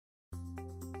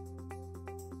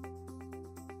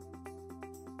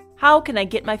How can I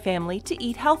get my family to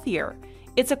eat healthier?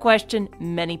 It's a question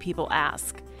many people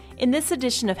ask. In this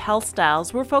edition of Health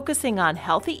Styles, we're focusing on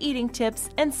healthy eating tips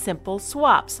and simple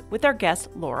swaps with our guest,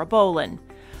 Laura Bolin.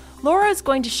 Laura is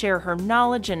going to share her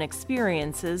knowledge and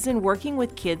experiences in working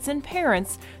with kids and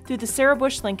parents through the Sarah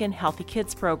Bush Lincoln Healthy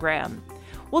Kids program.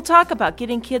 We'll talk about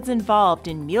getting kids involved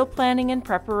in meal planning and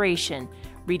preparation,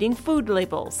 reading food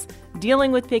labels,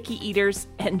 dealing with picky eaters,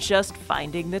 and just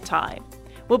finding the time.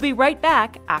 We'll be right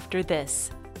back after this.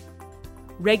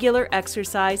 Regular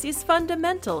exercise is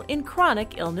fundamental in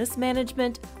chronic illness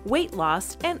management, weight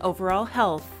loss, and overall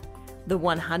health. The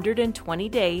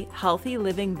 120-day Healthy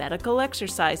Living Medical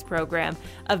Exercise Program,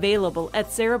 available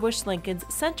at Sarah Bush Lincoln's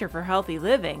Center for Healthy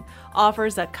Living,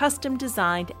 offers a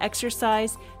custom-designed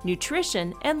exercise,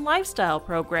 nutrition, and lifestyle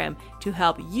program to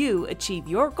help you achieve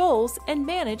your goals and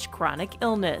manage chronic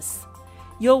illness.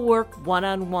 You'll work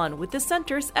one-on-one with the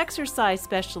center's exercise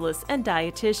specialist and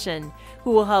dietitian, who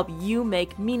will help you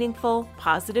make meaningful,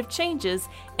 positive changes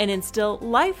and instill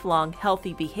lifelong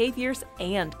healthy behaviors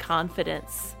and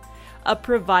confidence. A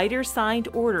provider-signed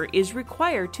order is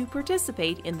required to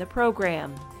participate in the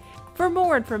program. For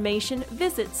more information,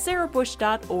 visit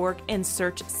sarahbush.org and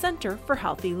search Center for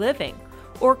Healthy Living,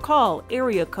 or call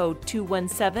area code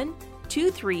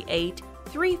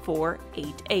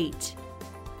 217-238-3488.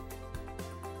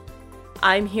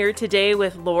 I'm here today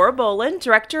with Laura Bolin,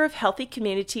 Director of Healthy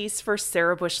Communities for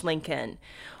Sarah Bush Lincoln.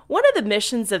 One of the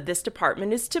missions of this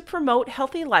department is to promote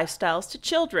healthy lifestyles to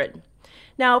children.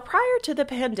 Now, prior to the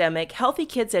pandemic, Healthy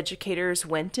Kids educators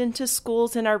went into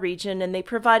schools in our region and they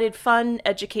provided fun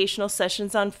educational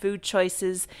sessions on food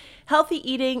choices, healthy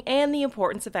eating, and the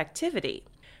importance of activity.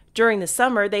 During the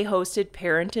summer, they hosted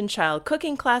parent and child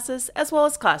cooking classes as well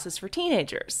as classes for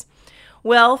teenagers.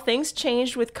 Well, things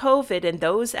changed with COVID and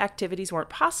those activities weren't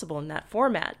possible in that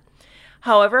format.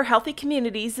 However, Healthy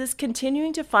Communities is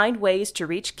continuing to find ways to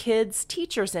reach kids,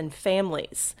 teachers, and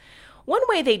families. One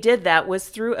way they did that was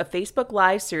through a Facebook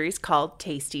Live series called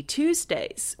Tasty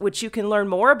Tuesdays, which you can learn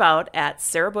more about at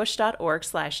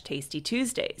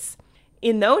sarahbush.org/tastytuesdays.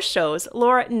 In those shows,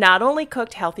 Laura not only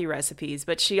cooked healthy recipes,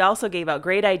 but she also gave out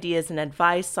great ideas and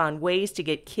advice on ways to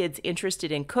get kids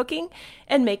interested in cooking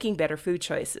and making better food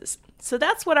choices. So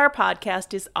that's what our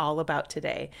podcast is all about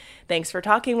today. Thanks for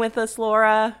talking with us,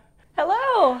 Laura.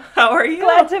 Hello. How are you?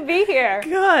 Glad to be here.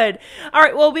 Good. All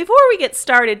right, well, before we get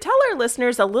started, tell our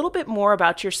listeners a little bit more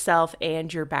about yourself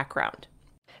and your background.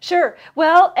 Sure.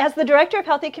 Well, as the Director of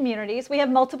Healthy Communities, we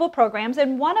have multiple programs,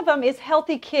 and one of them is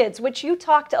Healthy Kids, which you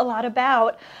talked a lot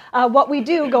about, what we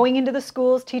do going into the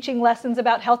schools, teaching lessons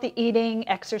about healthy eating,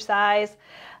 exercise.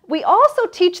 We also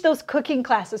teach those cooking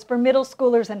classes for middle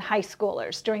schoolers and high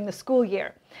schoolers during the school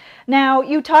year. Now,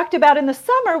 you talked about in the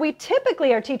summer, we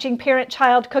typically are teaching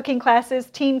parent-child cooking classes,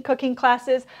 teen cooking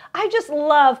classes. I just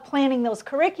love planning those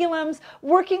curriculums,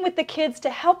 working with the kids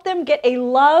to help them get a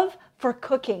love for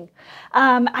cooking.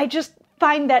 I just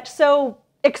find that so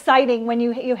exciting when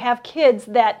you have kids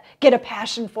that get a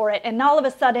passion for it and all of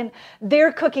a sudden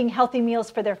they're cooking healthy meals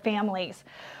for their families.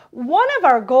 One of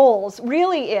our goals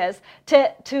really is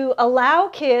to allow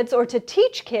kids or to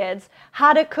teach kids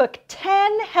how to cook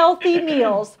 10 healthy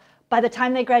meals by the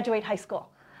time they graduate high school.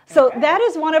 So that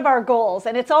is one of our goals,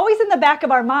 and it's always in the back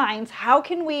of our minds, how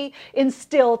can we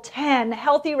instill 10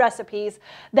 healthy recipes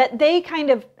that they kind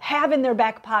of have in their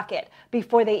back pocket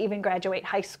before they even graduate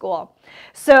high school.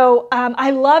 So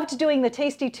I loved doing the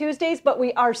Tasty Tuesdays, but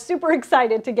we are super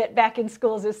excited to get back in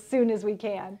schools as soon as we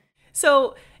can.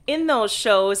 So in those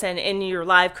shows and in your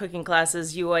live cooking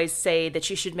classes, you always say that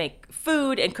you should make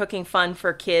food and cooking fun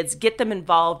for kids, get them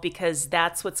involved because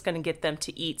that's what's going to get them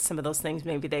to eat some of those things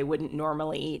maybe they wouldn't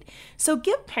normally eat. So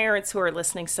give parents who are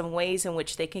listening some ways in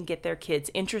which they can get their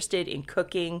kids interested in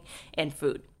cooking and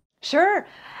food. Sure.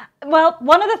 Well,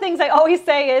 one of the things I always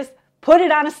say is put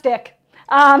it on a stick.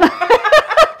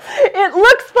 It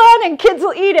looks fun and kids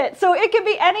will eat it. So it can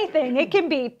be anything. It can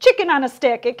be chicken on a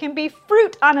stick. It can be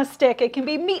fruit on a stick. It can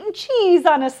be meat and cheese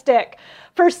on a stick.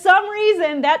 For some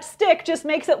reason, that stick just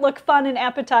makes it look fun and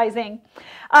appetizing.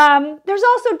 There's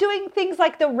also doing things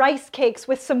like the rice cakes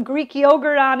with some Greek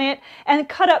yogurt on it and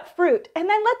cut up fruit. And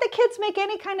then let the kids make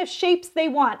any kind of shapes they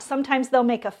want. Sometimes they'll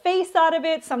make a face out of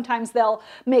it. Sometimes they'll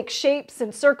make shapes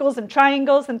and circles and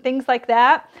triangles and things like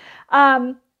that.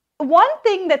 One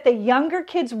thing that the younger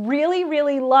kids really,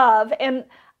 really love, and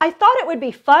I thought it would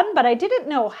be fun, but I didn't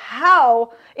know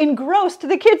how engrossed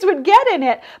the kids would get in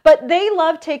it. But they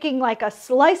love taking like a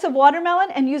slice of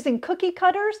watermelon and using cookie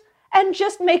cutters and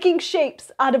just making shapes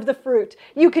out of the fruit.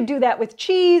 You could do that with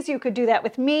cheese. You could do that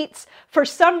with meats. For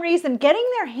some reason, getting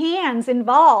their hands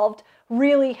involved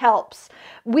really helps.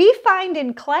 We find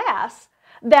in class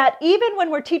that even when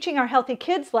we're teaching our Healthy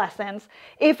Kids lessons,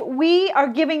 if we are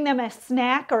giving them a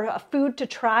snack or a food to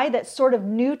try that's sort of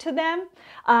new to them,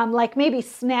 like maybe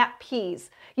snap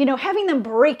peas, having them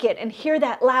break it and hear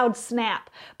that loud snap.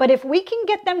 But if we can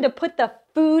get them to put the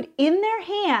food in their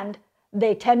hand,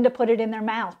 they tend to put it in their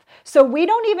mouth. So we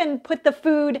don't even put the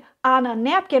food on a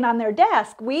napkin on their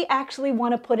desk. We actually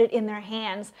want to put it in their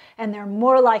hands, and they're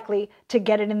more likely to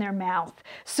get it in their mouth.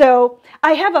 So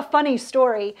I have a funny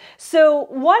story. So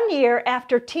one year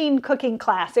after teen cooking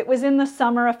class, it was in the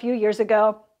summer a few years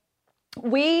ago,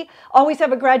 we always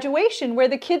have a graduation where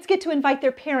the kids get to invite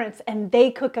their parents and they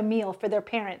cook a meal for their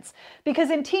parents. Because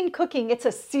in teen cooking, it's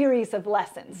a series of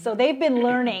lessons. So they've been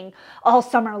learning all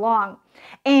summer long.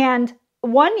 And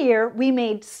one year we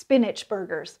made spinach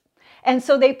burgers. And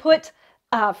so they put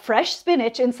fresh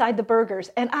spinach inside the burgers.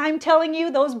 And I'm telling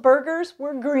you, those burgers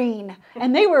were green.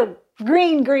 And they were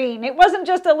green. It wasn't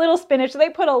just a little spinach. They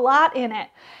put a lot in it.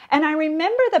 And I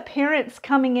remember the parents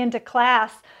coming into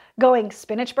class going,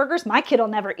 spinach burgers? My kid will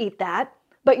never eat that.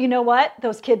 But you know what?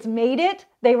 Those kids made it,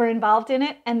 they were involved in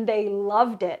it, and they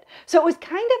loved it. So it was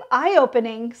kind of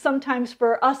eye-opening sometimes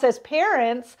for us as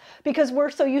parents, because we're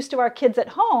so used to our kids at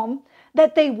home,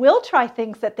 that they will try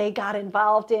things that they got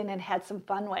involved in and had some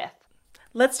fun with.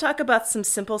 Let's talk about some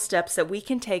simple steps that we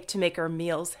can take to make our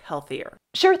meals healthier.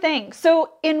 Sure thing.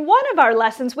 So in one of our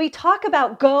lessons, we talk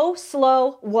about go,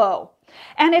 slow, whoa.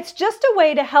 And it's just a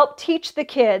way to help teach the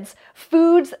kids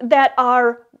foods that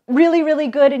are really, really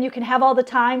good and you can have all the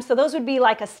time. So those would be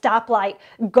like a stoplight,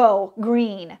 go,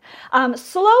 green.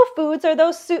 Slow foods are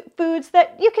those foods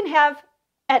that you can have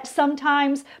at some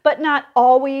times, but not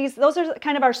always. Those are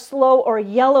kind of our slow or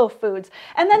yellow foods.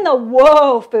 And then the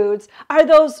whoa foods are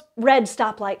those red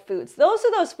stoplight foods. Those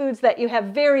are those foods that you have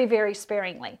very, very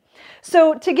sparingly.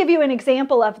 So to give you an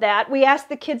example of that, we asked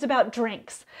the kids about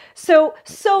drinks. So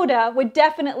soda would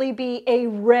definitely be a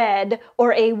red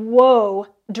or a whoa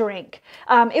drink.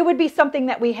 It would be something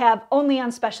that we have only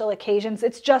on special occasions.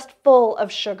 It's just full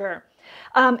of sugar.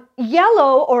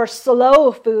 Yellow or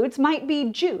slow foods might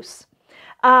be juice.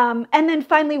 And then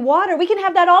finally water, we can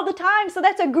have that all the time. So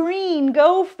that's a green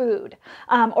go food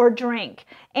or drink.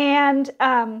 And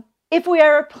if we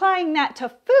are applying that to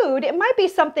food, it might be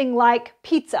something like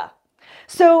pizza.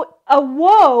 So a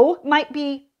whoa might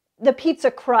be the pizza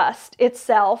crust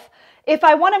itself. If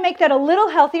I want to make that a little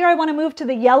healthier, I want to move to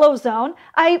the yellow zone,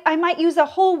 I might use a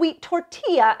whole wheat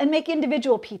tortilla and make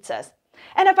individual pizzas.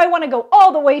 And if I want to go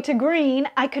all the way to green,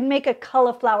 I could make a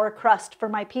cauliflower crust for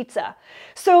my pizza.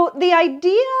 So the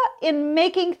idea in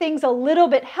making things a little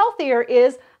bit healthier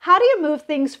is, how do you move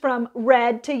things from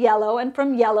red to yellow and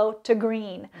from yellow to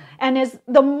green? And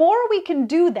the more we can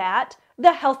do that,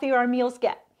 the healthier our meals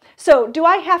get. So do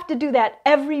I have to do that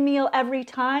every meal, every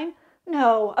time?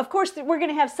 No, of course we're going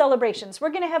to have celebrations,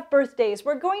 we're going to have birthdays,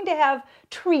 we're going to have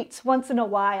treats once in a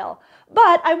while.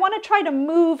 But I want to try to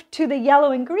move to the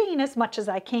yellow and green as much as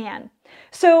I can.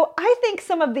 So I think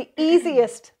some of the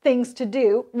easiest things to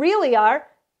do really are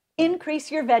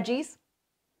increase your veggies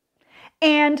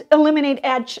and eliminate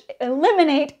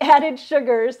added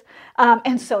sugars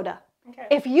and soda. Okay.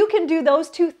 If you can do those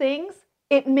two things,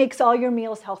 it makes all your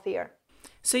meals healthier.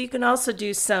 So you can also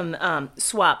do some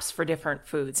swaps for different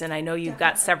foods, and I know you've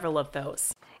got several of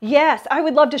those. Yes, I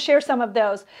would love to share some of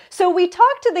those. So we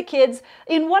talk to the kids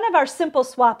in one of our simple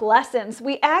swap lessons.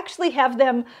 We actually have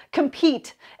them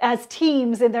compete as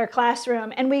teams in their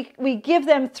classroom, and we give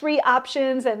them 3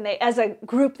 options, and as a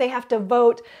group they have to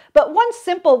vote. But one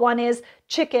simple one is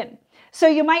chicken. So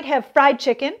you might have fried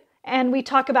chicken, and we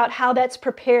talk about how that's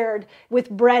prepared with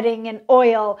breading and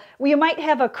oil. You might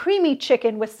have a creamy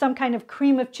chicken with some kind of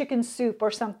cream of chicken soup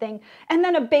or something, and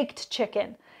then a baked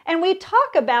chicken. And we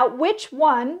talk about which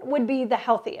one would be the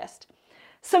healthiest.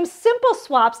 Some simple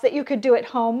swaps that you could do at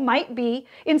home might be,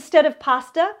 instead of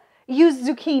pasta, use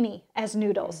zucchini as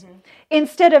noodles. Mm-hmm.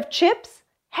 Instead of chips,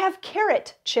 have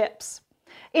carrot chips.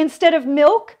 Instead of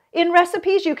milk, in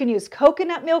recipes, you can use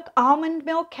coconut milk, almond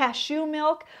milk, cashew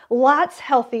milk, lots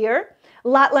healthier, a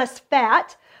lot less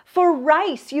fat. For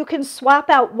rice, you can swap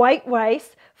out white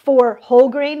rice for whole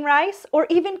grain rice or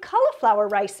even cauliflower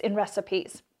rice in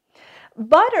recipes.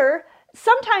 Butter,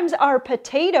 sometimes our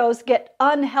potatoes get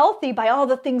unhealthy by all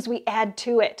the things we add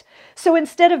to it. So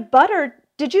instead of butter,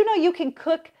 did you know you can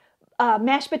cook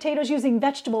mashed potatoes using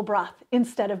vegetable broth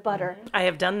instead of butter? I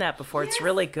have done that before. Yes. It's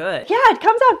really good. Yeah, it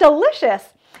comes out delicious.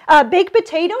 Baked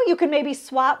potato, you can maybe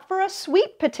swap for a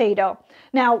sweet potato.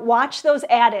 Now, watch those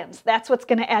add-ins. That's what's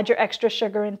going to add your extra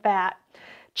sugar and fat.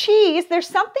 Cheese, there's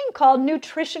something called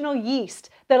nutritional yeast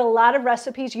that a lot of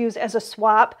recipes use as a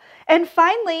swap. And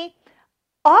finally,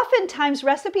 Oftentimes,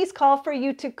 recipes call for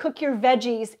you to cook your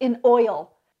veggies in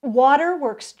oil. Water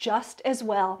works just as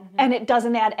well, and it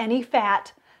doesn't add any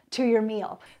fat to your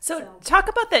meal. So talk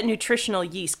about that nutritional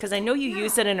yeast, because I know you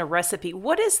use it in a recipe.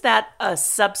 What is that a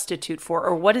substitute for,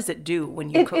 or what does it do when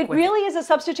you cook with it? It really is a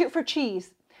substitute for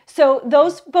cheese. So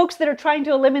those folks that are trying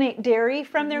to eliminate dairy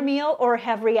from their meal or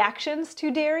have reactions to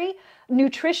dairy,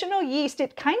 nutritional yeast,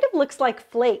 it kind of looks like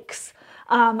flakes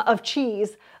of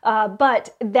cheese,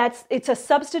 but it's a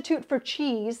substitute for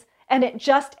cheese. And it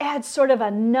just adds sort of a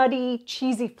nutty,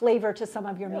 cheesy flavor to some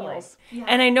of your meals. Yeah.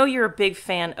 And I know you're a big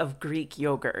fan of Greek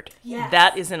yogurt. Yes.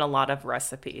 That is in a lot of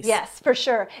recipes. Yes, for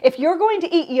sure. If you're going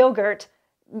to eat yogurt,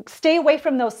 stay away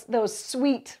from those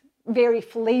sweet, very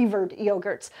flavored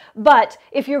yogurts. But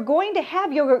if you're going to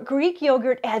have yogurt, Greek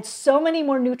yogurt adds so many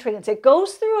more nutrients. It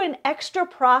goes through an extra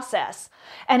process,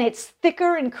 and it's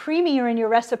thicker and creamier in your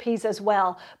recipes as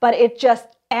well. But it just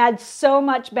adds so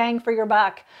much bang for your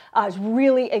buck. It's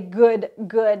really a good,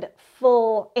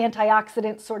 full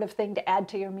antioxidant sort of thing to add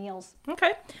to your meals.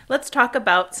 Okay, let's talk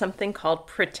about something called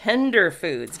pretender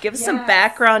foods. Give us some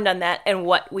background on that and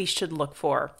what we should look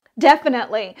for.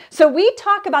 Definitely. So we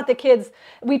talk to the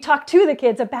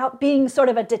kids about being sort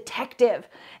of a detective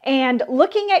and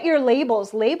looking at your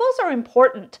labels. Labels are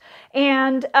important.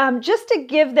 And just to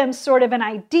give them sort of an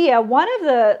idea, one of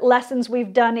the lessons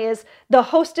we've done is the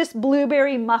Hostess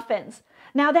blueberry muffins.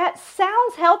 Now that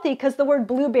sounds healthy because the word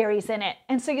blueberry's in it.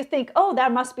 And so you think, oh, there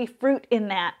must be fruit in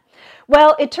that.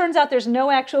 Well, it turns out there's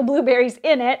no actual blueberries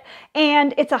in it,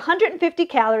 and it's 150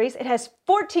 calories. It has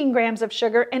 14 grams of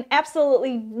sugar and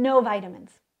absolutely no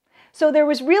vitamins. So there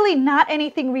was really not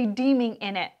anything redeeming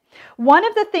in it. One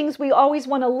of the things we always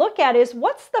want to look at is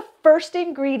what's the first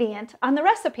ingredient on the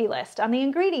recipe list, on the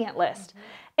ingredient list.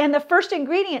 And the first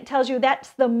ingredient tells you that's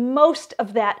the most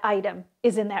of that item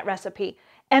is in that recipe.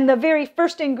 And the very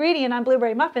first ingredient on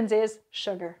blueberry muffins is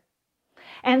sugar.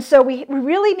 And so we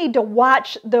really need to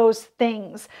watch those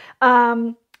things.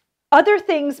 Other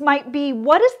things might be,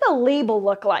 what does the label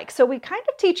look like? So we kind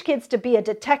of teach kids to be a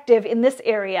detective in this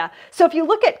area. So if you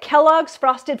look at Kellogg's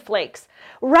Frosted Flakes,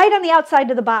 right on the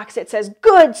outside of the box it says,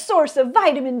 good source of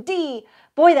vitamin D.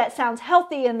 Boy, that sounds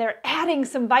healthy, and they're adding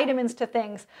some vitamins to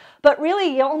things. But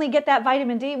really, you only get that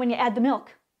vitamin D when you add the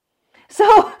milk.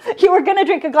 So you were going to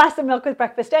drink a glass of milk with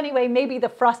breakfast anyway. Maybe the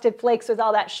Frosted Flakes with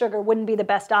all that sugar wouldn't be the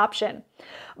best option.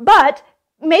 But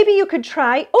maybe you could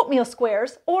try oatmeal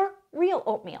squares or real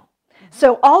oatmeal.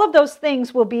 So all of those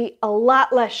things will be a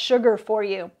lot less sugar for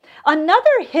you.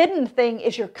 Another hidden thing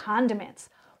is your condiments.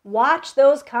 Watch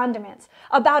those condiments.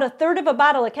 About a third of a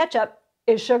bottle of ketchup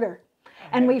is sugar.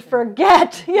 And we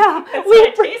forget,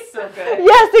 it tastes so good.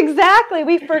 Yes, exactly.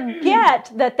 We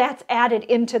forget that that's added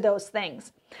into those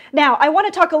things. Now, I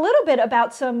want to talk a little bit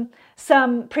about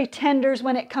some pretenders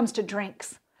when it comes to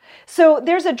drinks. So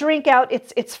there's a drink out,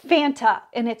 it's Fanta,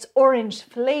 and it's orange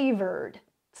flavored.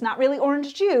 It's not really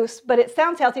orange juice, but it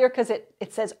sounds healthier because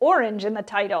it says orange in the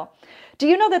title. Do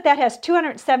you know that that has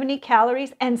 270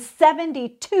 calories and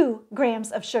 72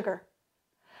 grams of sugar?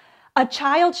 A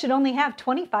child should only have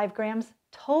 25 grams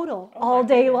total all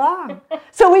day long.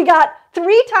 So we got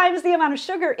 3 times the amount of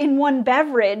sugar in one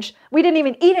beverage. We didn't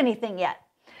even eat anything yet.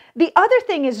 The other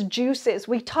thing is juices.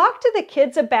 We talk to the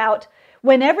kids about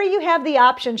whenever you have the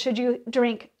option, should you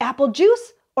drink apple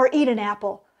juice or eat an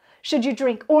apple? Should you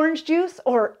drink orange juice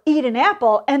or eat an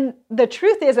apple? And the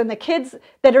truth is, and the kids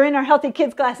that are in our Healthy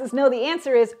Kids classes know the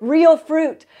answer is real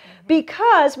fruit.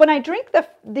 Because when I drink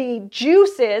the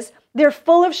juices, they're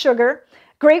full of sugar.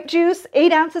 Grape juice,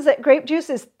 8 ounces of grape juice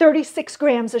is 36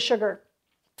 grams of sugar.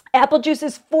 Apple juice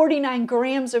is 49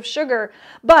 grams of sugar.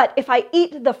 But if I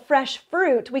eat the fresh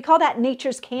fruit, we call that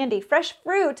nature's candy. Fresh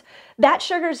fruit, that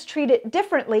sugar is treated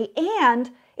differently,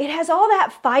 and it has all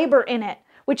that fiber in it,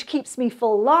 which keeps me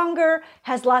full longer,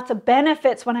 has lots of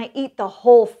benefits when I eat the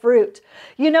whole fruit.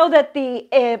 You know that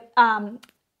the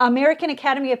American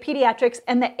Academy of Pediatrics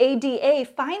and the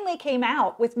ADA finally came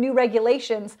out with new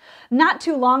regulations not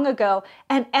too long ago.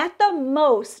 And at the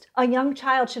most, a young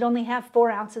child should only have 4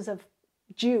 ounces of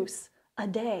juice a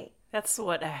day. That's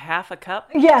what, a half a cup?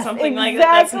 Yes, something exactly. like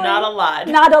that. That's not a lot.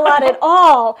 Not a lot at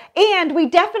all. And we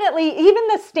definitely, even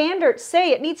the standards say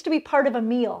it needs to be part of a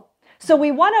meal. So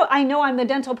we want to, I know I'm the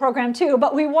dental program too,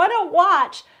 but we want to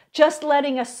watch just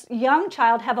letting a young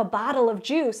child have a bottle of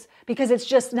juice, because it's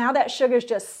just, now that sugar's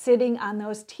just sitting on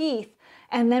those teeth.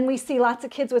 And then we see lots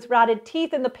of kids with rotted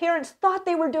teeth, and the parents thought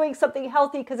they were doing something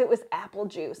healthy because it was apple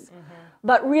juice.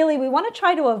 But really, we want to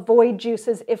try to avoid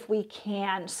juices if we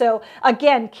can. So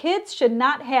again, kids should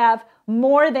not have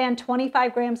more than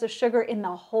 25 grams of sugar in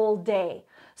the whole day.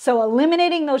 So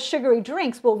eliminating those sugary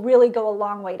drinks will really go a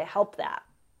long way to help that.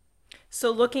 So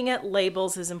looking at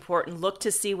labels is important. Look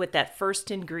to see what that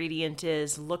first ingredient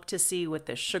is. Look to see what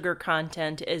the sugar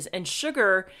content is. And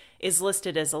sugar is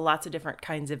listed as lots of different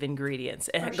kinds of ingredients.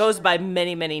 And it goes by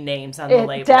many, many names on the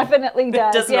label. It definitely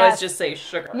does. It doesn't always just say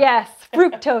sugar. Yes,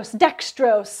 fructose,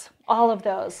 dextrose, all of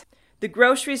those. The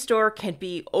grocery store can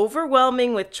be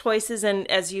overwhelming with choices. And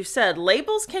as you said,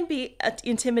 labels can be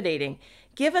intimidating.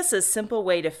 Give us a simple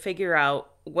way to figure out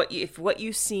if what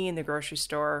you see in the grocery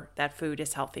store, that food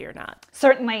is healthy or not.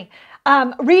 Certainly.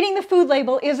 Reading the food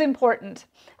label is important.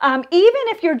 Even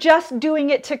if you're just doing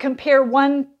it to compare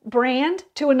one brand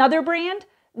to another brand,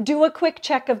 do a quick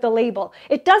check of the label.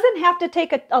 It doesn't have to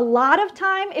take a lot of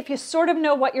time if you sort of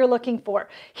know what you're looking for.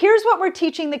 Here's what we're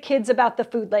teaching the kids about the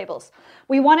food labels.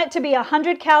 We want it to be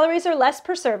 100 calories or less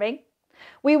per serving.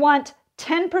 We want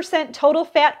 10% total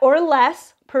fat or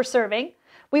less per serving.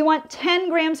 We want 10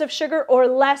 grams of sugar or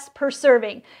less per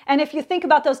serving. And if you think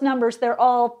about those numbers, they're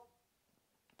all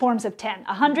forms of 10.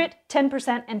 100,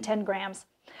 10%, and 10 grams.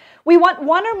 We want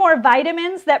one or more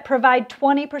vitamins that provide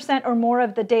 20% or more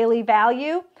of the daily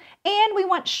value. And we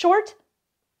want short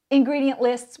ingredient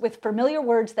lists with familiar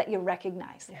words that you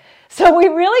recognize. Yeah. So we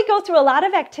really go through a lot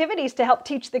of activities to help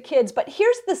teach the kids. But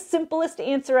here's the simplest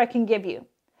answer I can give you.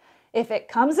 If it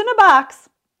comes in a box,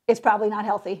 it's probably not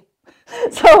healthy.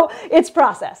 So it's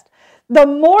processed. The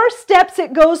more steps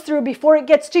it goes through before it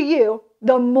gets to you,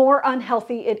 the more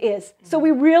unhealthy it is. So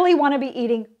we really want to be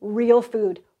eating real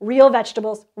food, real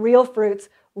vegetables, real fruits,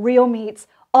 real meats,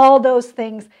 all those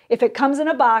things. If it comes in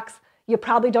a box, you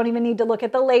probably don't even need to look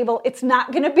at the label. It's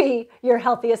not going to be your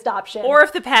healthiest option. Or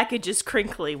if the package is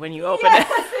crinkly when you open it.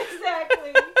 Yes,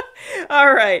 exactly.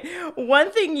 All right.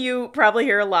 One thing you probably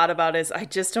hear a lot about is, I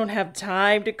just don't have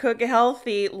time to cook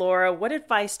healthy. Laura, what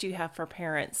advice do you have for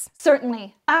parents?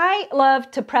 Certainly. I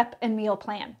love to prep and meal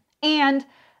plan. And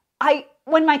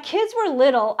when my kids were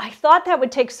little, I thought that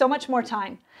would take so much more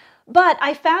time. But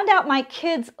I found out my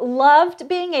kids loved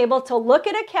being able to look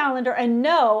at a calendar and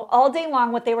know all day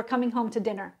long what they were coming home to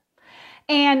dinner.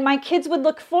 And my kids would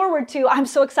look forward to, I'm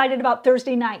so excited about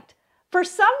Thursday night. For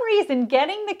some reason,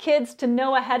 getting the kids to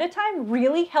know ahead of time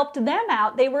really helped them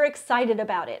out. They were excited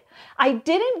about it. I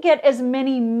didn't get as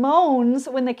many moans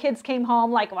when the kids came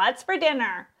home like, what's for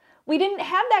dinner? We didn't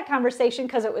have that conversation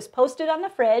because it was posted on the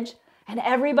fridge and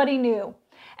everybody knew.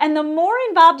 And the more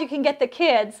involved you can get the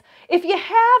kids, if you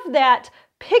have that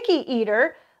picky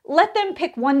eater, let them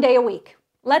pick one day a week.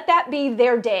 Let that be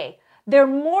their day. They're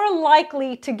more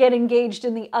likely to get engaged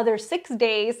in the other 6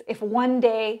 days if one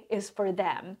day is for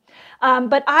them.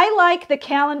 But I like the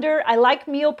calendar. I like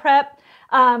meal prep.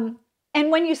 And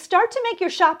when you start to make your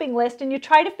shopping list and you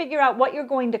try to figure out what you're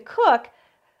going to cook,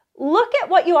 look at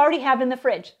what you already have in the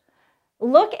fridge.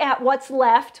 Look at what's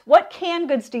left, what canned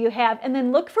goods do you have, and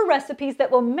then look for recipes that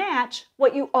will match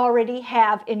what you already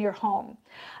have in your home.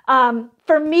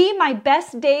 For me, my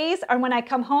best days are when I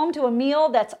come home to a meal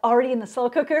that's already in the slow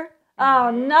cooker.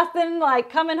 Oh, nothing like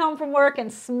coming home from work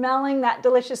and smelling that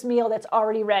delicious meal that's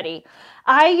already ready.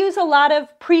 I use a lot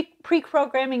of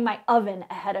pre-programming my oven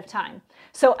ahead of time.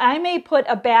 So I may put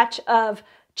a batch of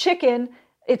chicken,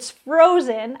 it's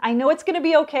frozen, I know it's going to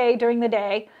be okay during the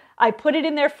day. I put it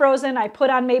in there frozen, I put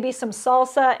on maybe some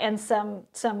salsa and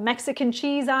some Mexican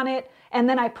cheese on it, and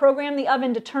then I program the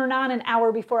oven to turn on an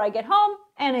hour before I get home,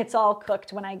 and it's all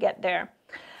cooked when I get there.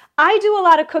 I do a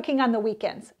lot of cooking on the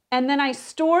weekends, and then I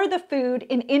store the food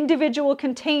in individual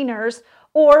containers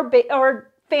or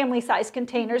family-size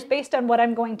containers based on what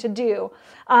I'm going to do.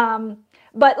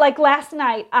 But like last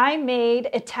night, I made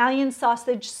Italian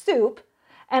sausage soup,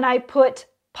 and I put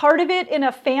part of it in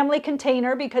a family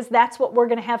container because that's what we're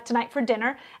going to have tonight for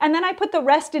dinner, and then I put the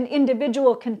rest in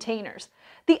individual containers.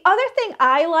 The other thing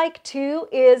I like too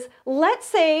is, let's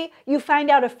say you find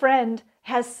out a friend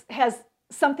has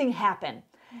something happen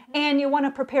and you want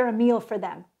to prepare a meal for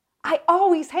them. I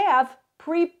always have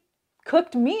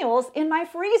pre-cooked meals in my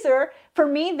freezer. For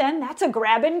me, then that's a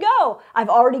grab and go. I've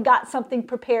already got something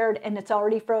prepared and it's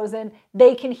already frozen.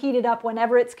 They can heat it up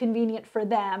whenever it's convenient for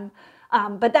them.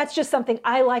 But that's just something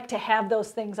I like to have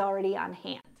those things already on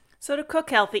hand. So to cook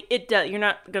healthy, it does, you're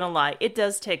not going to lie, it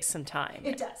does take some time.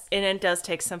 It does. And it does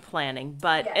take some planning.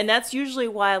 But Yes. And that's usually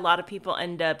why a lot of people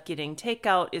end up getting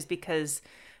takeout, is because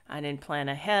I didn't plan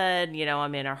ahead,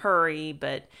 I'm in a hurry.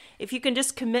 But if you can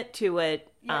just commit to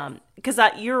it, because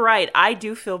you're right, I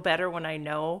do feel better when I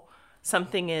know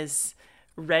something is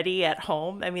ready at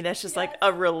home. I mean, that's just like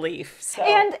a relief. So.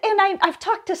 And I've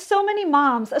talked to so many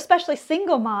moms, especially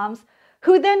single moms,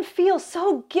 who then feel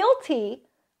so guilty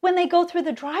when they go through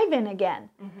the drive-in again,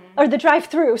 or the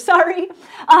drive-through, sorry.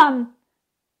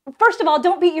 First of all,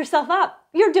 don't beat yourself up.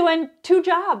 You're doing 2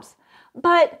 jobs.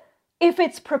 But If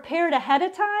it's prepared ahead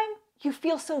of time, you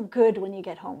feel so good when you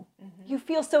get home. You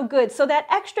feel so good. So that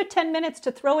extra 10 minutes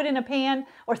to throw it in a pan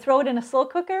or throw it in a slow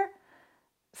cooker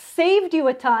saved you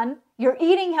a ton. You're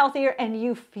eating healthier and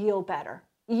you feel better.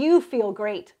 You feel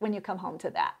great when you come home to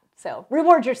that. So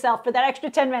reward yourself for that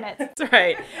extra 10 minutes. That's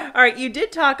right. All right. You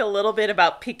did talk a little bit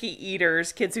about picky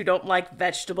eaters, kids who don't like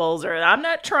vegetables, or I'm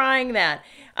not trying that.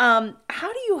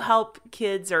 How do you help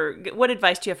kids, or what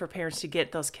advice do you have for parents to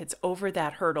get those kids over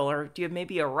that hurdle? Or do you have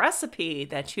maybe a recipe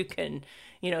that you can,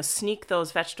 sneak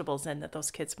those vegetables in that those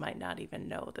kids might not even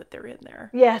know that they're in there?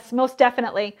 Yes, most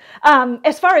definitely.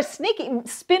 As far as sneaking,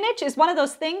 spinach is one of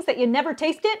those things that you never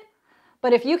taste it.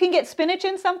 But if you can get spinach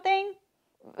in something,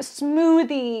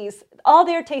 smoothies, all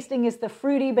they're tasting is the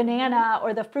fruity banana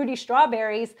or the fruity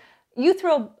strawberries. You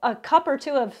throw a cup or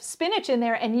two of spinach in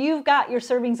there and you've got your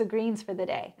servings of greens for the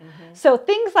day. So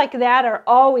things like that are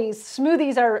always,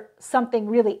 smoothies are something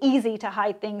really easy to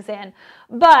hide things in.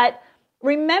 But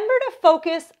remember to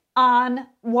focus on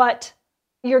what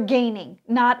you're gaining,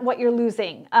 not what you're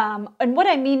losing. And what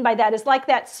I mean by that is like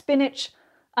that spinach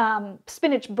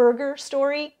burger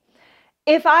story.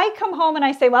 If I come home and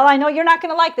I say, well, I know you're not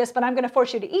going to like this, but I'm going to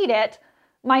force you to eat it,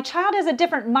 my child has a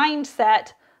different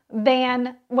mindset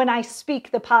than when I speak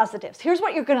the positives. Here's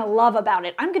what you're going to love about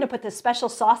it. I'm going to put this special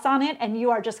sauce on it, and you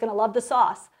are just going to love the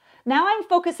sauce. Now I'm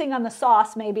focusing on the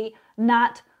sauce, maybe,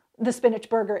 not the spinach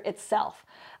burger itself.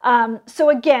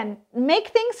 So again, make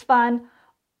things fun.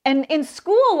 And in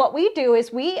school, what we do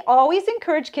is we always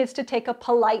encourage kids to take a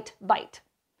polite bite.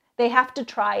 They have to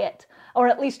try it, or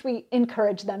at least we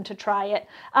encourage them to try it.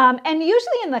 And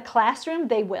usually in the classroom,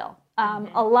 they will.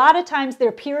 A lot of times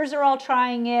their peers are all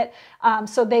trying it,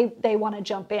 so they want to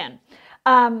jump in.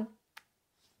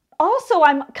 Also,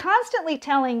 I'm constantly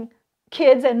telling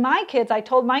kids, and I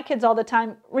told my kids all the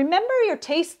time, remember your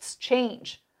tastes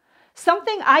change.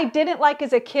 Something I didn't like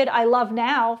as a kid, I love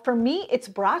now. For me, it's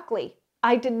broccoli.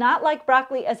 I did not like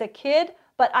broccoli as a kid,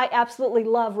 but I absolutely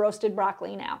love roasted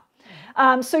broccoli now.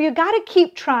 So you got to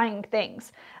keep trying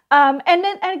things. And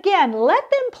then again, let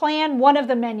them plan one of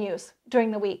the menus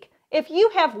during the week. If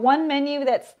you have one menu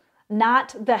that's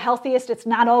not the healthiest, it's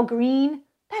not all green,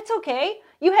 that's okay.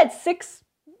 You had 6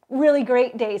 really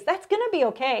great days. That's going to be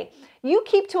okay. You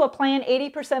keep to a plan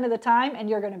 80% of the time and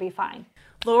you're going to be fine.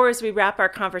 Laura, as we wrap our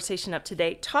conversation up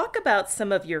today, talk about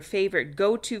some of your favorite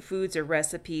go-to foods or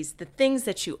recipes, the things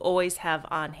that you always have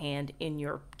on hand in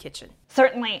your kitchen.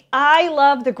 Certainly. I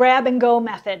love the grab and go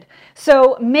method.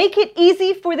 So make it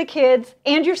easy for the kids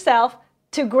and yourself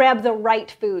to grab the right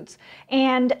foods.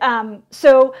 And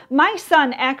so my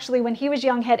son actually, when he was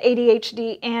young, had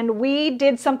ADHD, and we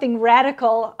did something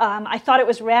radical. I thought it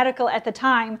was radical at the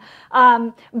time,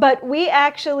 but we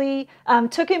actually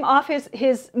took him off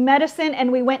his medicine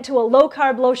and we went to a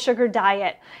low-carb, low-sugar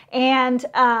diet. And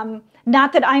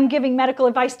not that I'm giving medical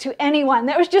advice to anyone.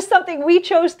 That was just something we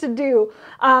chose to do.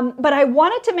 But I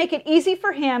wanted to make it easy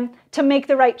for him to make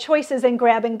the right choices and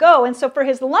grab and go. And so for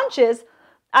his lunches,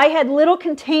 I had little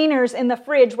containers in the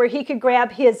fridge where he could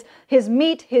grab his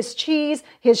meat, his cheese,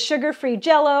 his sugar-free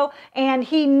Jell-O, and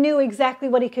he knew exactly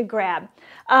what he could grab.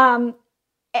 The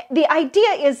idea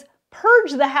is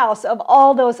purge the house of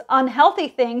all those unhealthy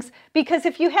things, because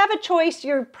if you have a choice,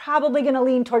 you're probably going to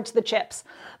lean towards the chips.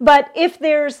 But if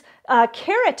there's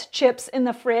carrot chips in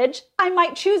the fridge, I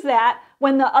might choose that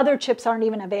when the other chips aren't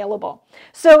even available.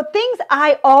 So things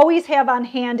I always have on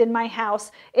hand in my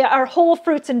house are whole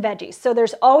fruits and veggies. So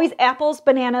there's always apples,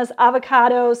 bananas,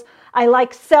 avocados. I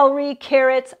like celery,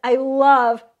 carrots. I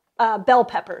love bell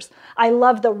peppers. I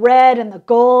love the red and the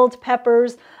gold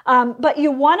peppers. But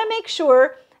you want to make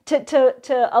sure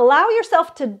to allow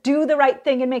yourself to do the right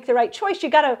thing and make the right choice. You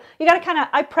gotta kind of,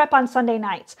 I prep on Sunday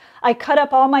nights. I cut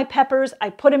up all my peppers. I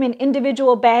put them in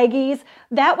individual baggies.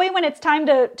 That way, when it's time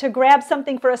to grab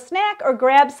something for a snack or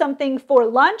grab something for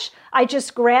lunch, I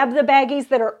just grab the baggies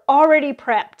that are already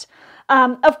prepped.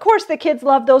 Of course, the kids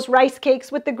love those rice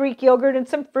cakes with the Greek yogurt and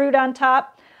some fruit on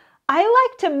top. I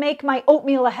like to make my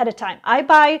oatmeal ahead of time. I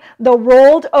buy the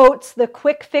rolled oats, the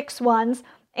quick fix ones.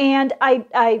 And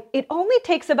it only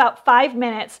takes about 5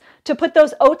 minutes to put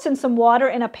those oats in some water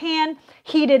in a pan,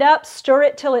 heat it up, stir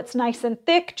it till it's nice and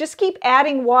thick. Just keep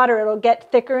adding water. It'll get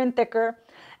thicker and thicker.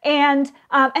 And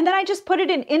then I just put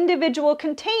it in individual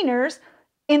containers.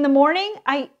 In the morning,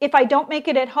 if I don't make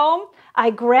it at home, I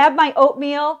grab my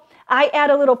oatmeal, I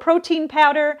add a little protein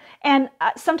powder, and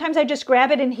sometimes I just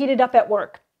grab it and heat it up at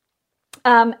work.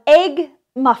 Egg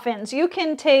muffins. You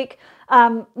can take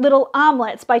little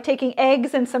omelets by taking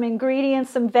eggs and some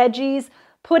ingredients, some veggies,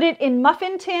 put it in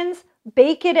muffin tins,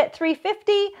 bake it at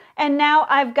 350, and now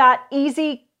I've got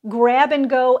easy grab and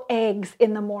go eggs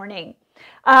in the morning.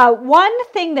 One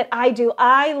thing that I do,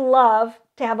 I love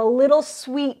to have a little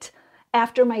sweet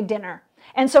after my dinner.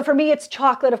 And so for me, it's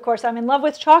chocolate, of course. I'm in love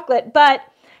with chocolate. But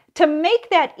to make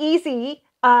that easy,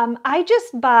 I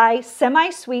just buy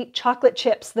semi-sweet chocolate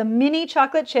chips, the mini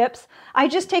chocolate chips. I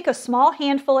just take a small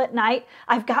handful at night.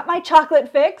 I've got my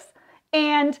chocolate fix,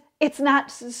 and it's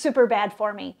not super bad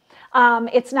for me.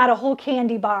 It's not a whole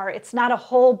candy bar. It's not a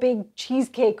whole big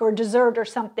cheesecake or dessert or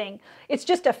something. It's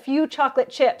just a few chocolate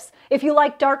chips. If you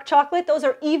like dark chocolate, those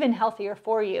are even healthier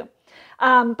for you.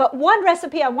 But one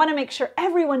recipe I want to make sure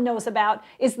everyone knows about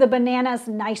is the bananas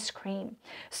nice cream.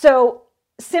 So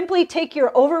simply take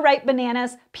your overripe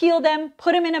bananas, peel them,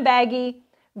 put them in a baggie,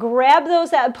 grab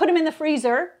those out, put them in the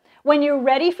freezer. When you're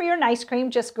ready for your nice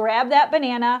cream, just grab that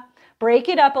banana, break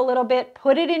it up a little bit,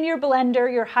 put it in your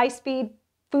blender, your high-speed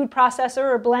food processor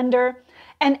or blender,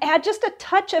 and add just a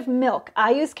touch of milk. I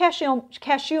use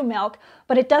cashew milk,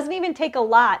 but it doesn't even take a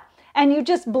lot. And you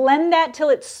just blend that till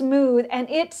it's smooth, and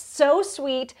it's so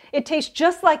sweet. It tastes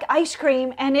just like ice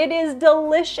cream, and it is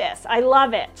delicious. I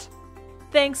love it.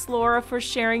 Thanks, Laura, for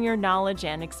sharing your knowledge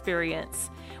and experience.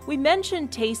 We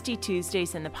mentioned Tasty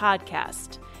Tuesdays in the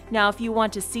podcast. Now, if you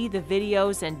want to see the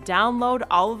videos and download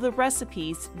all of the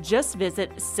recipes, just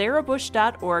visit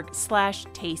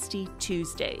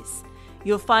sarahbush.org/tastytuesdays.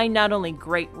 You'll find not only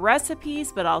great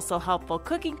recipes, but also helpful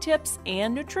cooking tips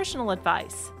and nutritional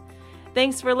advice.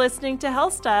 Thanks for listening to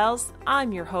Health Styles.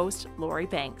 I'm your host, Lori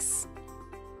Banks.